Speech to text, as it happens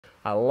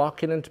I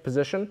lock it into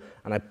position,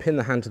 and I pin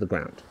the hand to the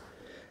ground.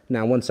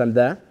 Now, once I'm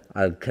there,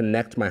 I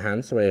connect my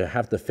hand so I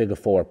have the figure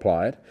 4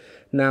 applied.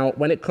 Now,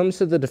 when it comes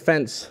to the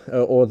defense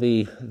or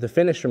the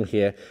finish from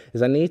here,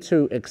 is I need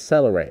to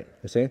accelerate,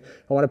 you see?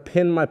 I want to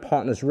pin my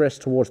partner's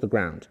wrist towards the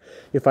ground.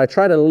 If I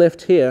try to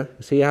lift here,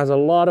 you see, he has a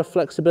lot of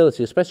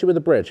flexibility, especially with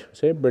the bridge.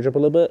 See, bridge up a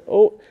little bit.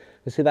 Oh,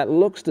 you see, that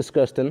looks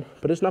disgusting,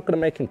 but it's not going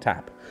to make him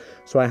tap.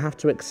 So I have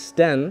to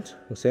extend,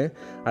 you see,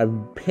 I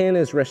pin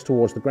his wrist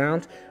towards the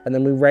ground, and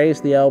then we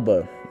raise the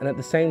elbow. And at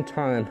the same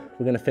time,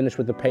 we're going to finish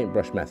with the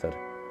paintbrush method.